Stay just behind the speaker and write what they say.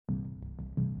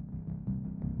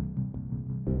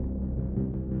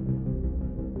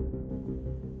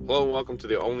Hello and welcome to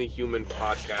the Only Human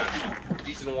podcast,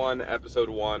 season one, episode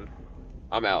one.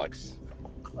 I'm Alex.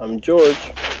 I'm George.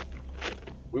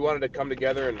 We wanted to come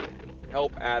together and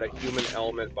help add a human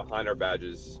element behind our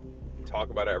badges, talk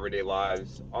about our everyday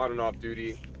lives, on and off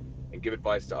duty, and give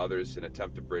advice to others in an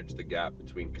attempt to bridge the gap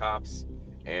between cops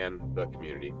and the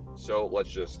community. So let's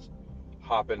just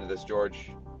hop into this,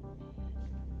 George.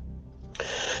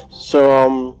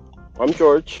 So, I'm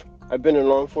George. I've been in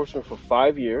law enforcement for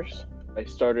 5 years. I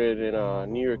started in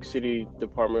New York City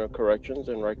Department of Corrections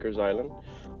in Rikers Island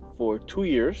for 2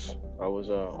 years. I was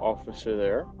an officer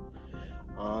there.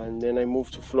 And then I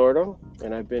moved to Florida,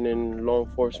 and I've been in law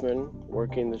enforcement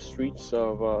working the streets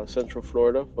of Central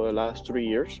Florida for the last 3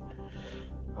 years.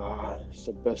 It's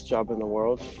the best job in the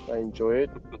world. I enjoy it,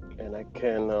 and I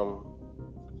can't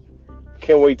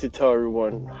wait to tell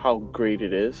everyone how great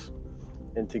it is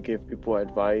and to give people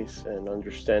advice and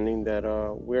understanding that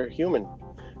we're human.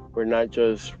 We're not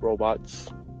just robots.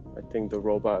 I think the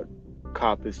robot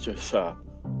cop is just a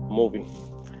movie,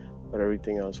 but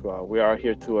everything else, well, we are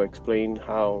here to explain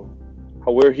how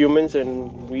we're humans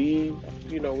and we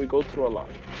go through a lot.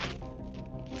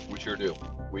 We sure do.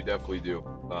 We definitely do.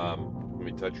 Let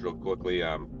me touch real quickly.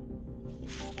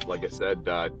 Like I said,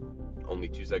 only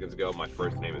 2 seconds ago, my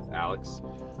first name is Alex.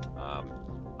 Um,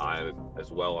 I,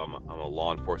 as well, I'm a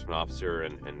law enforcement officer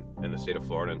in the state of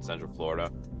Florida, in Central Florida.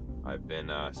 I've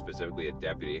been specifically a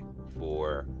deputy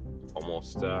for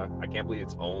almost, I can't believe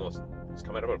it's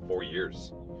coming up on 4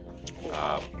 years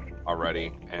uh,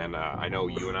 already. And I know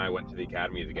you and I went to the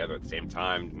academy together at the same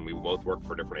time, and we both work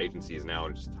for different agencies now,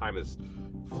 and just time has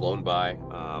flown by.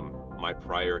 My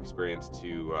prior experience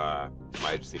to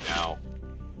my agency now,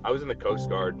 I was in the Coast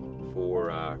Guard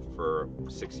for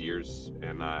 6 years,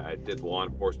 and I did law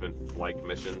enforcement like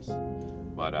missions,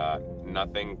 but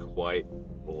nothing quite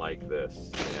like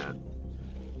this. And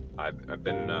I've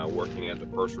been working as a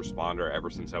first responder ever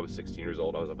since I was 16 years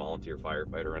old. I was a volunteer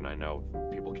firefighter, and I know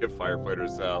people give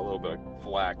firefighters a little bit of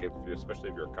flack, especially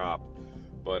if you're a cop.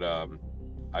 But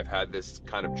I've had this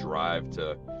kind of drive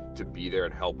to be there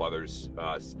and help others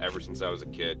ever since I was a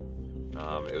kid.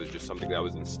 It was just something that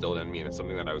was instilled in me, and it's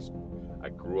something that I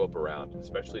grew up around,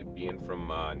 especially being from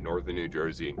northern New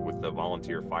Jersey with the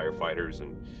volunteer firefighters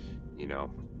and you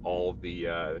know all the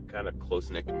kind of close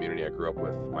knit community I grew up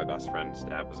with. My best friend's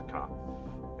dad was a cop,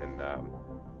 and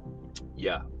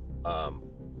yeah, um,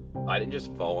 I didn't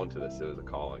just fall into this; it was a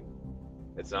calling.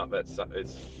 It's not that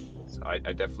I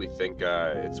definitely think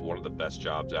it's one of the best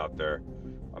jobs out there.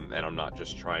 And I'm not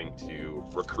just trying to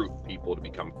recruit people to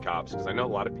become cops, because I know a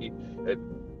lot of people,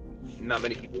 not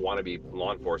many people want to be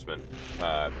law enforcement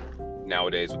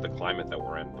nowadays with the climate that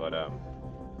we're in. But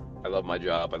I love my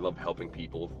job. I love helping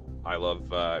people. I love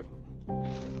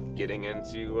getting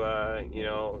into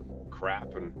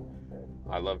crap, and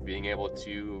I love being able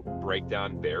to break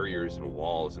down barriers and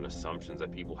walls and assumptions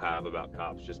that people have about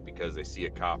cops just because they see a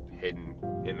cop hidden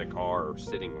in the car or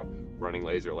sitting running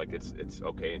laser. Like it's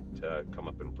okay to come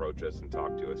up and approach us and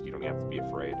talk to us. You don't have to be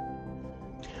afraid.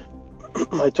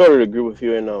 I totally agree with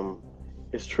you, and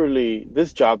it's truly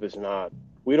this job is not.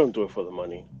 We don't do it for the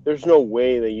money. There's no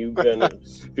way that you're gonna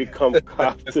become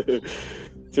cop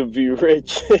to be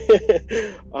rich.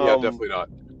 Yeah, um, definitely not.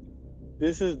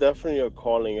 this is definitely a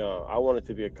calling. I wanted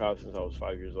to be a cop since I was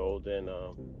 5 years old, and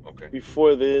Okay.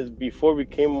 before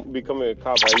becoming a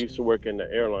cop, I used to work in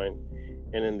the airline,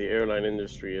 and in the airline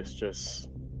industry, it's just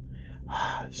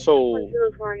so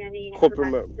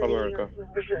corporate America.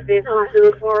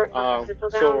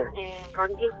 So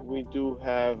we do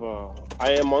have.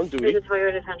 I am on duty,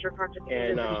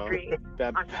 and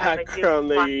that background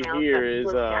that you hear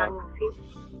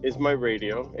is my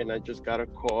radio, and I just got a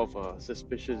call of a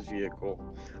suspicious vehicle.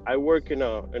 I work in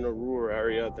a rural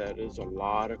area that is a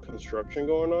lot of construction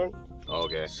going on.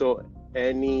 Okay. So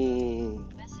any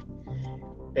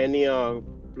any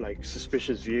like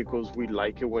suspicious vehicles, we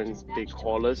like it when they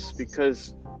call us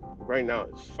because right now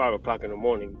it's 5 o'clock in the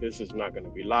morning. This is not going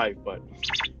to be live, but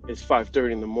it's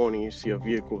 5:30 in the morning. You see a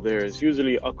vehicle there. It's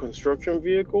usually a construction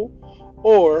vehicle,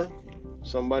 or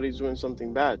somebody's doing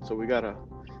something bad. So we gotta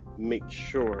make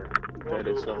sure that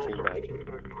it's nothing bad.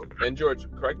 And George,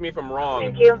 correct me if I'm wrong,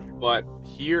 but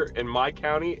here in my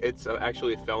county, it's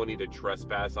actually a felony to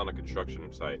trespass on a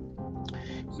construction site.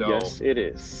 So Yes, it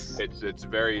is.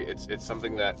 it's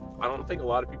something that I don't think a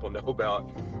lot of people know about.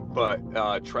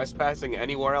 But trespassing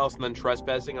anywhere else and then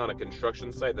trespassing on a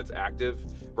construction site that's active,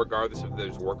 regardless if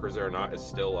there's workers there or not, is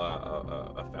still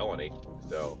a felony.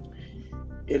 So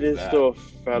It there's is that. still a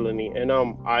felony, and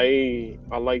I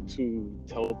like to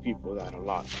tell people that a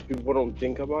lot. People don't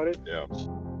think about it. Yeah.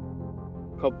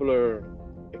 Couple of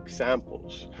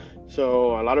examples.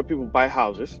 So a lot of people buy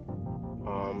houses.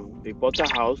 They bought the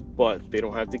house, but they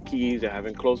don't have the keys. They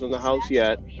haven't closed on the house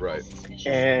yet, Right.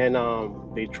 and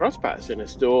they trespass, and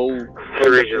it's still Hey,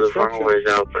 under Reggie, the phone construction. was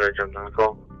out, but I jumped on the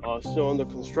call. Still under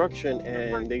construction,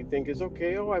 and they think it's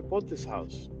okay. Oh, I bought this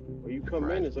house. When you come in,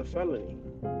 Right. it's a felony.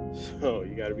 So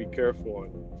you got to be careful on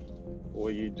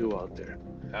what you do out there.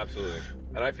 Absolutely.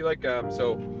 And I feel like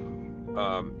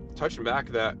touching back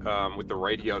that with the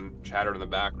radio and chatter in the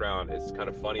background, it's kind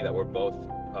of funny that we're both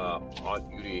on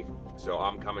duty. So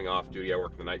I'm coming off duty. I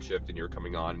work the night shift, and you're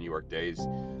coming on, and you work days.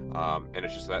 And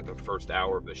it's just that the first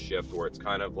hour of the shift where it's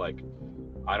kind of like,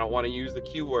 I don't want to use the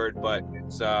Q word, but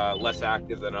it's less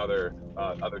active than other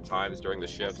times during the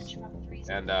shifts.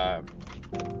 And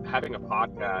having a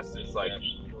podcast, it's like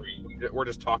we're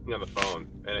just talking on the phone,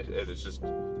 and it's just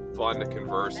fun to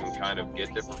converse and kind of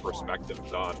get different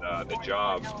perspectives on the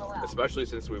job, especially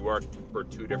since we work for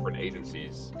two different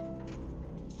agencies.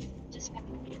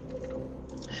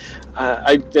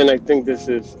 I think this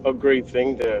is a great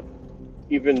thing that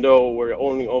even though we're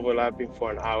only overlapping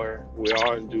for an hour, we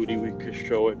are on duty. We could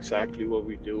show exactly what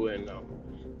we do, and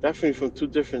definitely from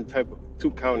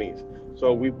two counties.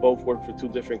 So we both work for two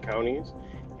different counties,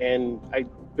 and I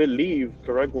believe,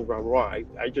 correct me if I'm wrong.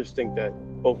 I just think that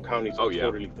both counties are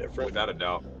totally different. Without a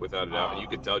doubt, and you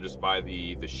could tell just by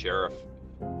the sheriff,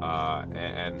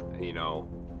 and you know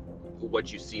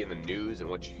what you see in the news and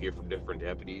what you hear from different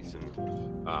deputies,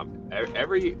 and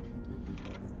every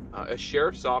a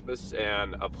sheriff's office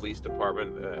and a police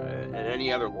department and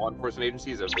any other law enforcement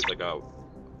agencies is like a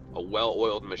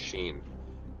well-oiled machine,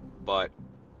 but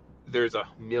there's a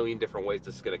million different ways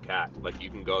to skin a cat. Like you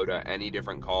can go to any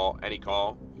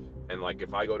call, and like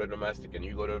if I go to domestic and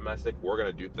you go to domestic, we're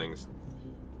gonna do things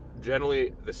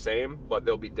generally the same, but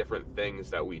there'll be different things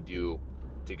that we do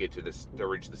to get to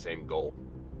reach the same goal.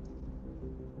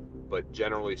 But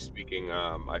generally speaking,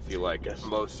 I feel like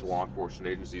most law enforcement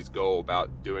agencies go about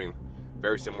doing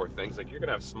very similar things. Like you're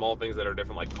gonna have small things that are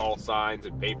different, like call signs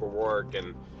and paperwork,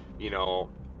 and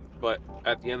but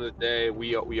at the end of the day,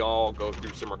 we all go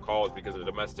through similar calls because the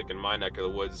domestic in my neck of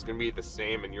the woods is gonna be the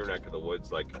same in your neck of the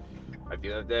woods. Like at the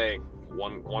end of the day,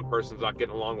 one person's not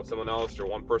getting along with someone else, or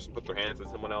one person put their hands on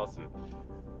someone else, and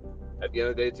at the end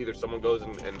of the day, it's either someone goes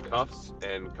in cuffs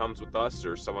and comes with us,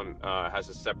 or someone has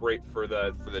to separate for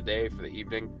the day, for the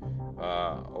evening,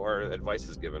 or advice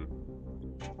is given.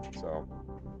 So.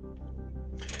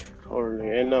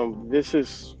 Totally, and this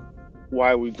is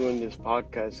why we're doing this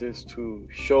podcast, is to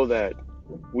show that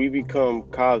we become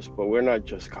cops, but we're not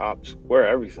just cops. We're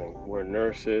everything. We're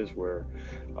nurses. We're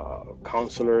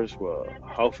counselors. We're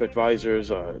health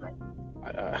advisors.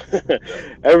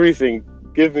 Everything.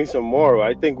 Give me some more.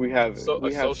 I think we have so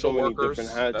many different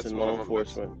hats in law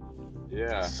enforcement.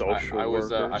 Yeah, I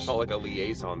was. I felt like a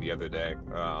liaison the other day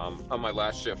on my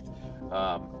last shift,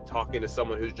 talking to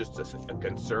someone who's just a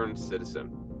concerned citizen,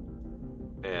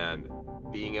 and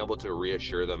being able to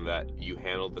reassure them that you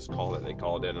handled this call that they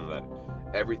called in, and that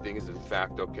everything is in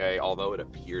fact okay, although it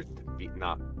appeared to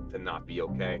not be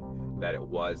okay, that it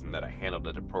was, and that I handled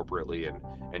it appropriately,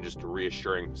 and just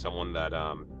reassuring someone that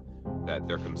that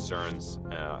their concerns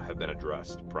have been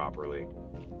addressed properly.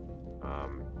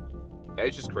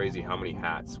 It's just crazy how many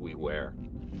hats we wear.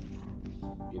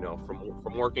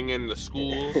 From working in the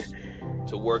schools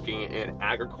to working in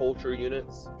agriculture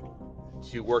units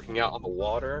to working out on the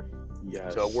water,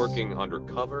 to working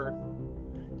undercover,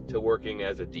 to working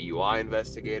as a DUI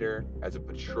investigator, as a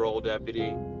patrol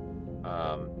deputy,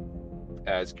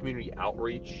 as community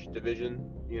outreach division,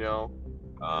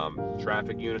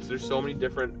 traffic units. There's so many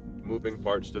different moving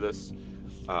parts to this.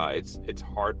 It's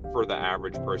hard for the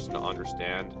average person to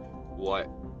understand what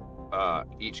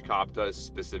each cop does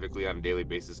specifically on a daily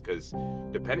basis, because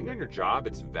depending on your job,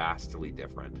 it's vastly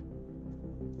different.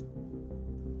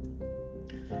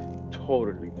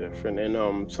 Totally different,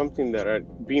 and something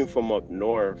that being from up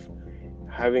north,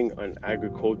 having an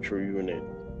agriculture unit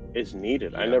is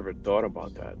needed. I never thought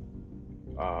about that.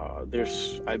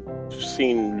 I've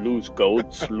seen loose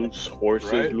goats, loose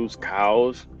horses, right? Loose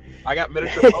cows. I got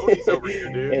miniature ponies over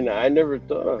here, dude. And I never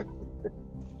thought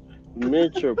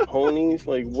miniature ponies.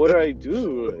 Like, what do I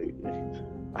do?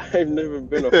 I've never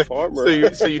been a farmer.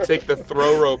 So you take the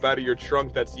throw rope out of your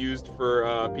trunk that's used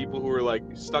for people who are like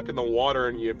stuck in the water,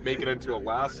 and you make it into a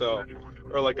lasso,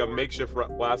 or like a makeshift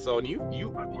lasso, and you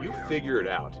figure it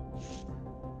out.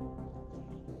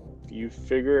 You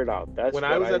figure it out. That's what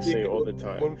I say all the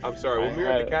time. When we were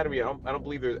at the academy, I don't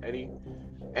believe there's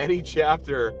any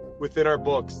chapter within our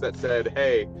books that said,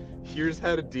 "Hey, here's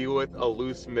how to deal with a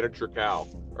loose miniature cow,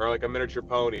 or like a miniature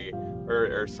pony,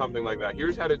 or something like that.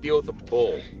 Here's how to deal with a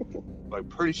bull." I'm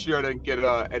pretty sure I didn't get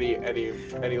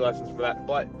any lessons for that,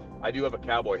 but I do have a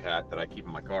cowboy hat that I keep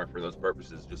in my car for those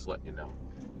purposes. Just letting you know.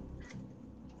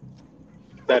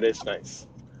 That is nice.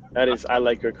 That is, I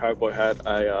like your cowboy hat.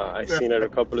 I seen it a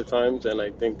couple of times, and I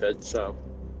think that's Yeah,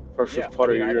 perfect I part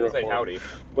of mean, your I had to say uniform. howdy.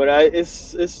 But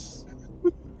it's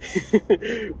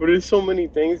but there's so many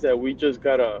things that we just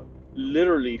gotta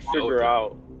literally Go with figure it.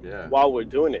 out Yeah. while we're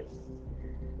doing it.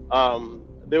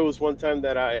 There was one time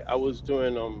that I was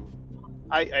doing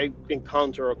I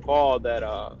encountered a call that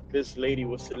this lady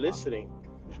was soliciting,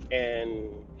 and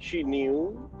she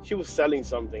was selling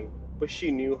something, but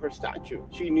she knew her statute.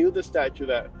 She knew the statute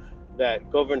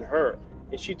that governed her,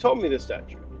 and she told me the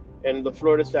statute. And the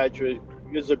Florida statute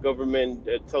is a government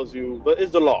that tells you, but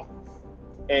is the law,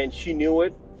 and she knew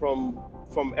it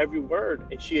from every word,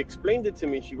 and she explained it to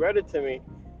me. She read it to me,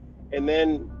 and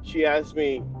then she asked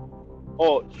me,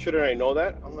 "Oh, shouldn't I know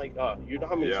that?" I'm like, "You know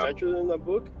how many Yeah. statutes in that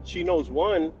book?" She knows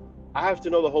one. I have to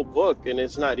know the whole book, and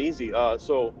it's not easy.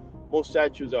 So most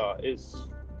statutes is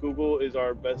Google is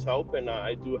our best help, and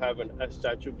I do have a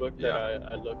statute book that Yeah.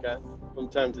 I look at from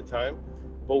time to time.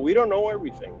 But we don't know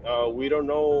everything. We don't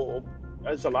know.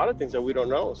 There's a lot of things that we don't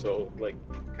know. So like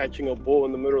catching a bull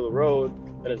in the middle of the road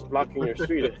and it's blocking your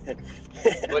street,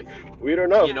 But we don't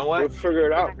know. you know We'll what? figure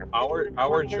it out.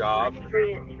 Our job,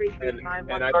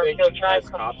 and I think as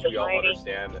cops we all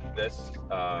understand this.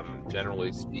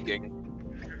 Generally speaking.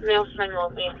 Nelson will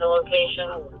be the location.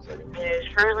 It is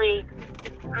currently.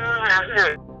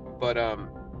 But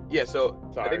yeah. So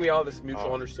I Sorry. think we all have this mutual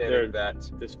They're understanding that.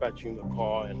 dispatching the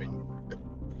call, and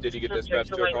Did you get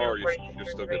dispatched to a call, or you're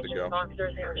still good to go?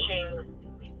 Officers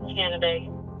in Canada.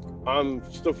 I'm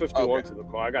still 51 Okay. to the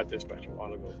call. I got dispatched a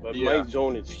while ago, but Yeah. my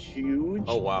zone is huge.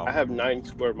 Oh wow. I have 9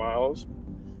 square miles,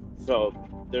 so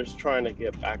there's trying to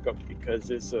get back up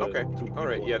because it's a Okay. All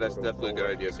right. Yeah, that's definitely a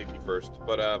good idea. Safety first.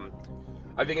 But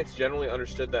I think it's generally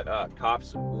understood that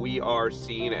cops, we are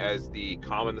seen as the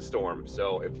calm in the storm.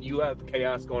 So if you have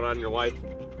chaos going on in your life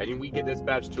and we get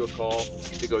dispatched to a call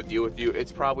to go deal with you,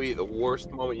 it's probably the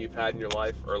worst moment you've had in your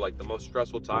life, or like the most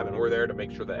stressful time, and we're there to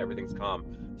make sure that everything's calm.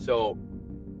 So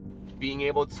being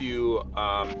able to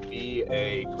be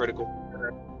a critical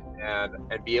and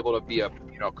be able to be a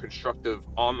constructive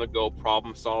on the go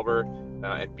problem solver,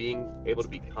 and being able to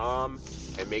be calm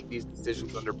and make these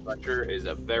decisions under pressure is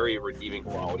a very redeeming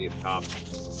quality of cops.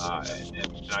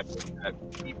 And I think that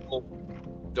people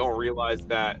don't realize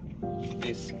that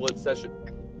these split second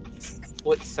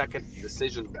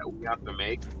decisions that we have to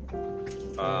make,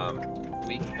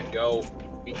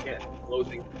 we can't slow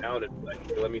things down and be like,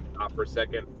 hey, let me stop for a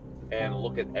second and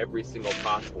look at every single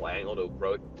possible angle to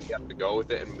approach. We have to go with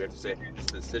it, and we have to say, hey, this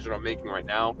is the decision I'm making right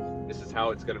now. This is how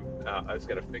it's gonna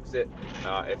fix it.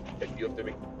 If you have to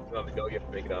make it on the go, you have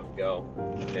to make it on the go.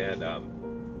 And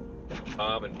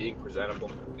and being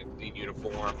presentable, in clean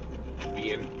uniform,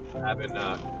 having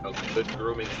good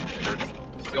grooming standards,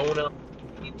 showing up,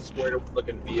 squared up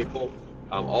looking vehicle,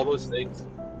 all those things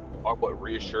are what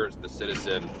reassures the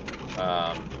citizen,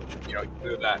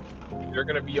 either that they're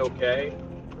going to be okay,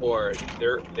 or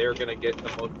they're going to get the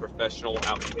most professional,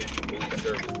 outstanding police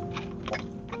service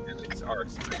it's are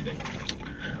expecting.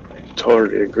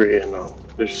 Totally agree. And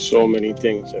there's so many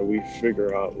things that we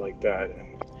figure out like that.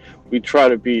 And we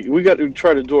got to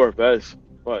try to do our best,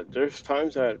 but there's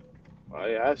times that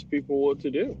I ask people what to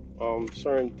do.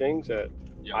 Certain things that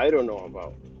Yeah. I don't know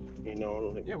about.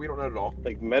 Like, Yeah, we don't know at all.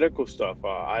 like medical stuff.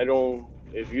 I don't.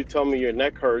 If you tell me your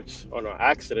neck hurts on an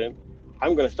accident,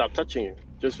 I'm gonna stop touching you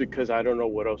just because I don't know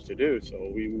what else to do. So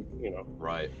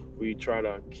Right. we try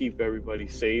to keep everybody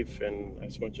safe and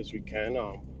as much as we can.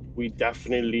 We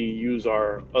definitely use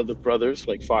our other brothers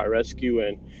like fire rescue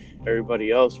and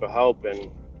everybody else for help, and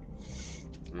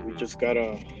we just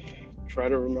gotta try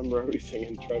to remember everything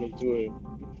and try to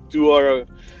do our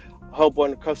help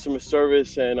on customer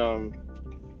service, and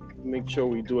make sure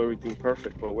we do everything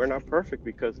perfect. But we're not perfect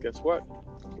because guess what?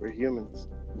 We're humans.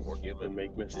 We're We human.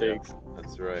 make mistakes. Yeah,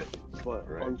 that's right. But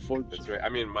Right. unfortunately, That's right. I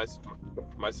mean,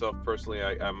 myself personally,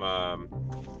 I got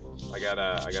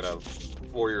a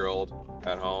 4-year-old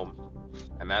at home,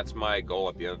 and that's my goal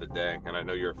at the end of the day. And I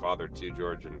know you're a father too,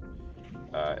 George, and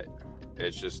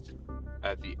it's just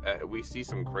we see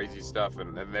some crazy stuff,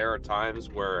 and there are times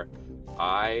where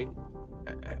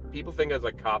people think as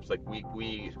like cops, like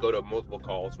we go to multiple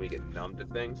calls, we get numb to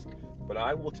things, but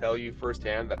I will tell you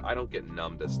firsthand that I don't get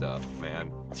numb to stuff,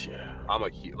 man. yeah, I'm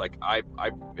if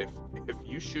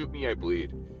you shoot me, I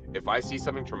bleed. If I see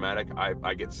something traumatic,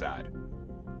 I get sad.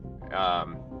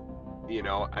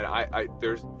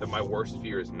 And my worst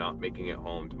fear is not making it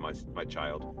home to my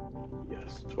child.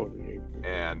 yes, totally.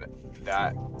 And and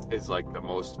that is like the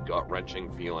most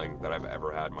gut-wrenching feeling that I've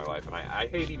ever had in my life. And I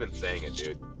hate even saying it,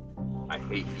 dude. I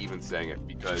hate even saying it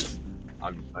because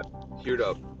I'm here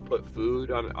to put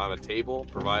food on a table,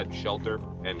 provide shelter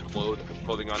and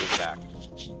clothing on his back,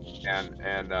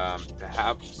 and to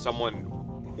have someone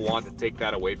want to take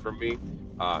that away from me,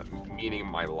 meaning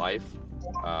my life,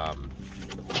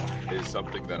 is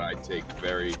something that I take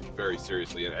very, very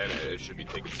seriously, and it should be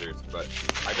taken seriously. But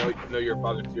I know you're a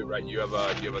father too, right? Do you have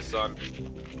a son?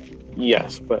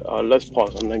 Yes, but let's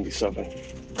pause on 97.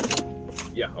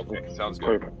 Yeah. Okay. Sounds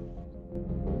Call you good. back.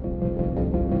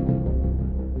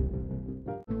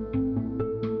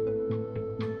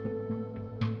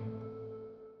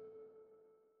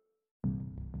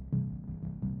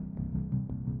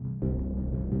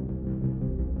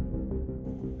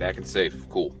 Back and safe.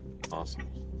 Cool. Awesome.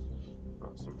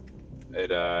 It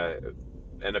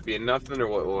end up being nothing,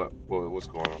 or what's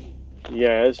going on?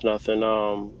 Yeah, it's nothing.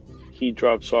 He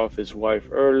drops off his wife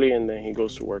early, and then he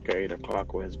goes to work at 8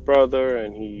 o'clock with his brother,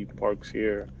 and he parks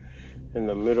here in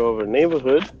the middle of a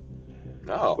neighborhood,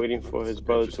 No. waiting for his That's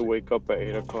brother to interesting. wake up at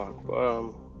 8 o'clock.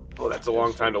 Oh, that's a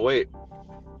long time to wait.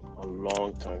 A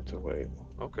long time to wait.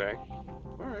 Okay.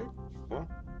 All right. Well,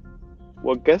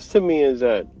 What gets to me is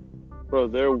that, bro,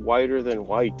 they're whiter than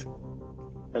white,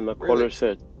 and the caller really?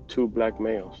 said 2 black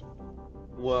males.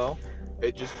 Well,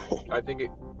 I think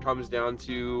it comes down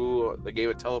to the game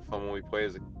of telephone when we played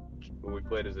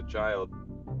as a child.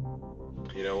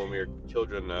 You know, when we were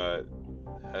children,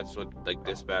 that's what like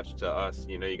dispatch to us.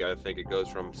 You know, you got to think it goes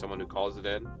from someone who calls it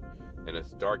in, and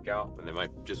it's dark out, and they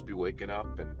might just be waking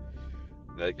up, and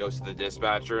that goes to the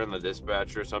dispatcher, and the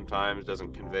dispatcher sometimes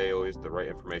doesn't convey always the right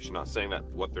information. Not saying that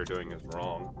what they're doing is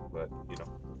wrong, but you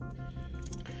know.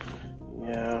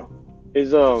 Yeah,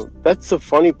 that's the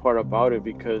funny part about it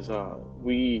because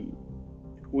we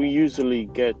usually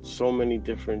get so many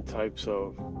different types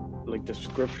of like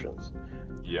descriptions.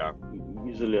 Yeah.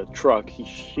 Usually a truck.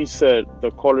 She said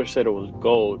the caller said it was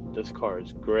gold. This car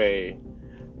is gray.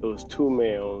 There was 2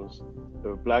 males.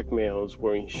 There were black males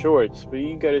wearing shorts. But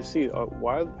you got to see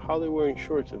how they wearing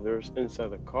shorts if they're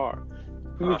inside the car.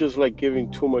 People just like giving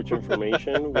too much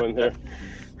information when they're.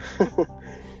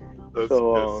 That's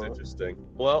interesting.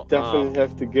 Well, definitely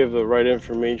have to give the right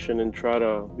information and try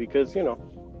to, because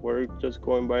we're just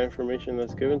going by information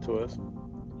that's given to us.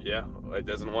 yeah, it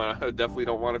definitely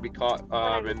don't want to be caught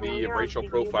in the racial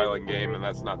profiling game, and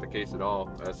that's not the case at all.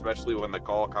 Especially when the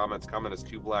comments come in as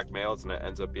 2 black males, and it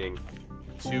ends up being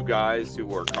 2 guys who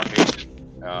were Caucasian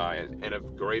in a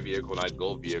gray vehicle, not a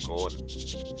gold vehicle, and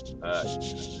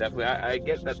definitely, I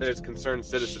get that there's concerned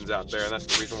citizens out there, and that's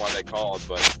the reason why they called.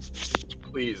 But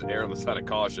please err on the side of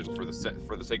caution for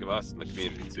the sake of us and the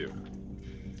community too.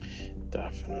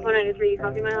 Definitely. 193,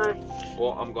 copy my line.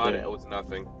 Well, I'm glad it was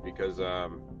nothing because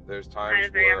there's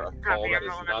times where a call that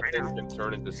is nothing can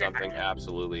turn into something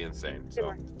absolutely insane.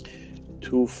 So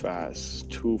too fast.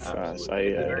 it's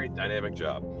a very dynamic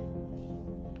job.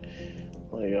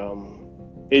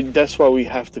 That's why we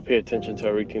have to pay attention to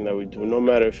everything that we do, no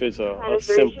matter if it's a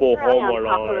simple home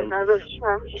alarm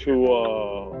to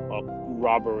a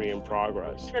robbery in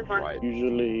progress. Right.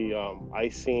 Usually, I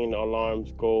seen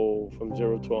alarms go from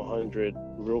 0 to 100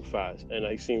 real fast, and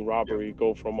I seen robbery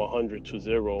go from 100 to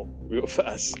 0 real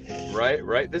fast.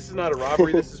 Right. This is not a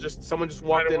robbery. This is just someone just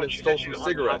walked in and stole some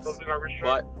cigarettes.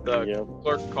 But the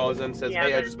clerk calls in and says,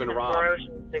 "Hey, I've just been robbed."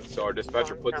 So our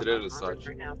dispatcher puts it in as such.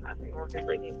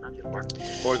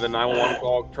 Or the 911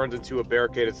 call turns into a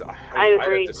barricade. It's I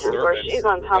agree. She's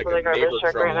on top of the garbage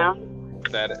truck right now.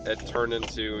 That it turned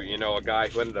into, a guy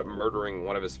who ended up murdering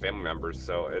one of his family members.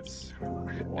 So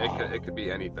it could be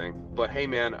anything. But hey,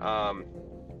 man,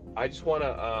 I just want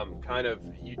to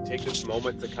you take this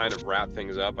moment to kind of wrap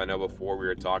things up. I know before we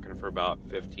were talking for about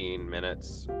 15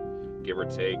 minutes, give or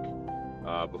take,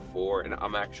 before, and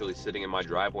I'm actually sitting in my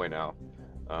driveway now,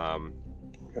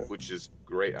 which is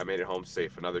great. I made it home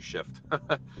safe, another shift.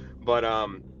 But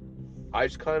I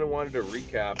just kind of wanted to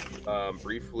recap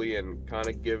briefly and kind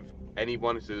of give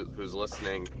anyone who's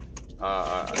listening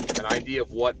an idea of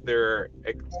what they're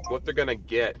gonna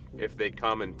get if they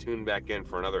come and tune back in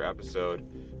for another episode,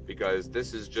 because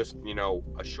this is just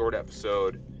a short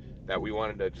episode that we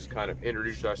wanted to just kind of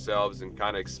introduce ourselves and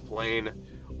kind of explain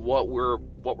what we're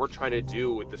trying to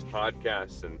do with this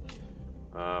podcast. And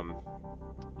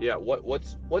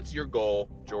what's your goal,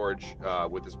 George,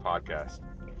 with this podcast?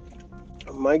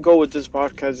 My goal with this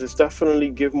podcast is definitely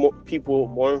give people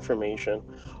more information.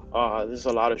 There's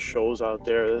a lot of shows out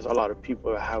there. There's a lot of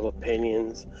people that have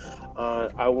opinions.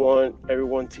 I want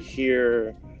everyone to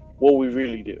hear what we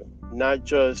really do, not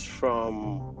just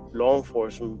from law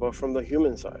enforcement, but from the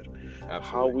human side. how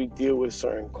Absolutely. we deal with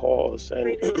certain calls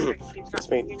and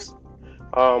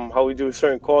how we do with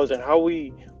certain calls and how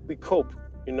we cope.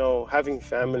 You know, having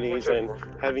families and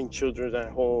having children at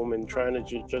home and trying to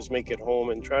just make it home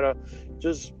and try to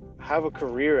just have a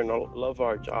career and love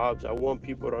our jobs. I want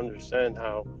people to understand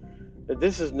how that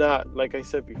this is not, like I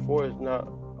said before, it's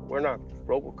not. We're not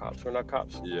RoboCops. We're not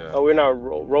cops. Yeah. We're not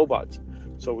robots.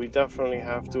 So we definitely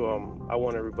have to. I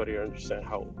want everybody to understand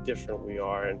how different we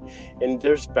are, and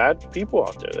there's bad people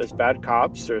out there. There's bad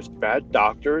cops. There's bad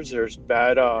doctors. There's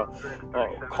bad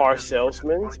car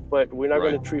salesmen. But we're not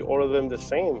Right. going to treat all of them the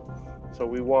same. So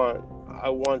I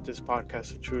want this podcast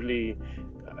to truly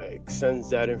extends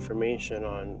that information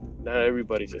on. Not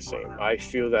everybody's the same. I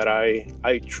feel that I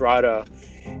try to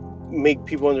make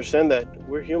people understand that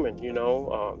we're human. You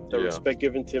know, the Yeah. respect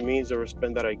given to me is the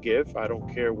respect that I give. I don't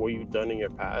care what you've done in your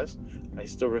past. I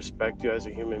still respect you as a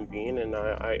human being, and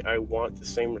I want the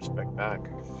same respect back.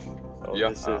 So Yeah.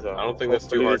 this is, I don't think that's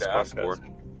too hopefully hard this to ask for.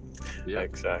 podcast. Yeah.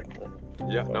 Exactly.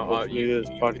 Yeah. So No. hopefully You this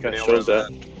hit the podcast nail shows right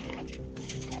on that.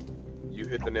 You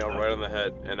hit the nail right on the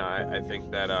head, and I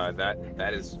think that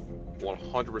that is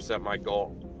 100% my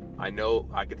goal. I know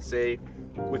I could say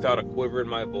without a quiver in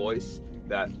my voice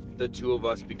that the two of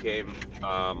us became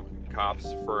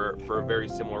cops for very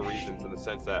similar reasons, in the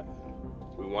sense that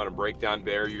we want to break down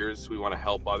barriers, we want to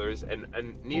help others, and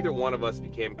neither one of us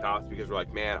became cops because we're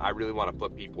like, man, I really want to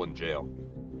put people in jail.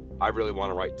 I really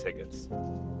want to write tickets.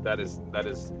 That is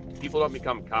people don't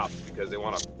become cops because they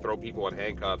want to throw people in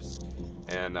handcuffs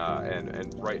and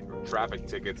write traffic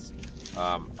tickets.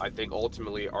 I think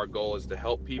ultimately our goal is to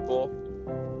help people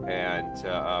and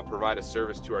to provide a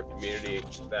service to our community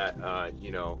that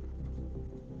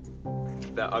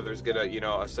that others get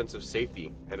a sense of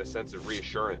safety and a sense of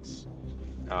reassurance.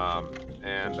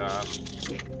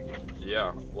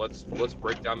 Yeah, let's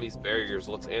break down these barriers.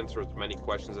 Let's answer as many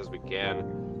questions as we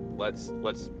can. Let's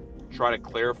try to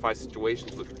clarify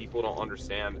situations that people don't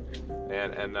understand,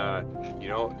 and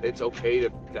it's okay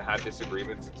to have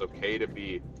disagreements. It's okay to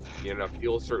be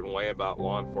feel a certain way about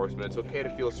law enforcement. It's okay to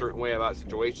feel a certain way about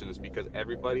situations, because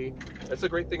that's the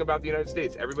great thing about the United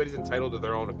States. Everybody's entitled to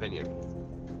their own opinion,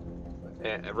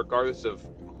 and regardless of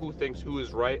who thinks who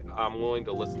is right, I'm willing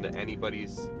to listen to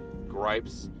anybody's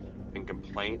gripes and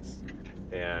complaints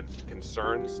and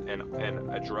concerns and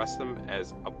address them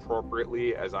as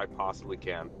appropriately as I possibly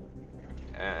can,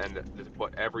 and to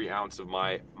put every ounce of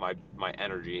my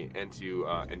energy into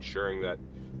ensuring that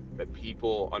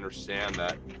people understand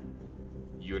that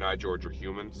you and I, George, are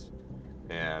humans,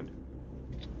 and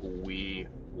we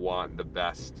want the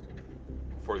best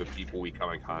for the people we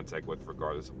come in contact with,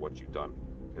 regardless of what you've done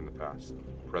in the past,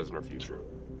 present, or future.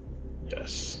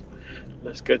 Yes.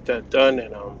 Let's get that done,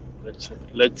 and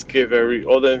let's give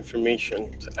all the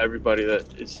information to everybody that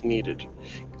is needed,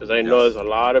 because I know Yes. there's a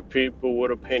lot of people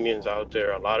with opinions out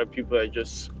there, a lot of people that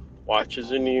just watches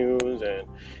the news, A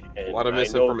and lot of I know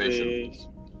misinformation. this.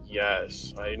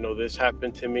 Yes, I know this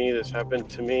happened to me. This happened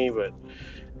to me, but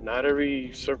not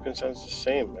every circumstance is the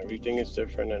same. Everything is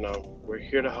different, and we're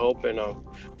here to help, and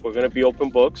we're gonna be open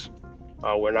books.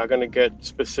 We're not going to get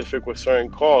specific with certain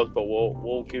calls, but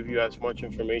we'll give you as much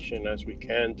information as we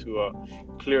can to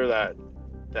clear that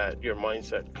your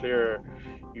mindset, clear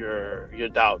your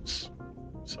doubts.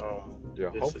 So Yeah.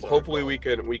 this is our Hopefully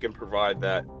goal. we can provide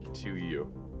that to you.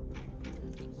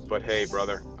 But hey,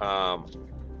 brother,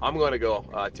 I'm going to go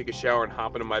take a shower and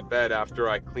hop into my bed after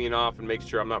I clean off and make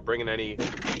sure I'm not bringing any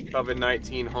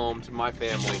COVID-19 home to my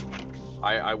family.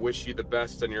 I wish you the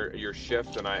best on your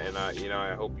shift, and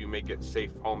I hope you make it safe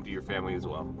home to your family as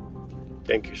well.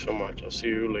 Thank you so much. I'll see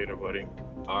you later, buddy.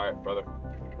 All right, brother.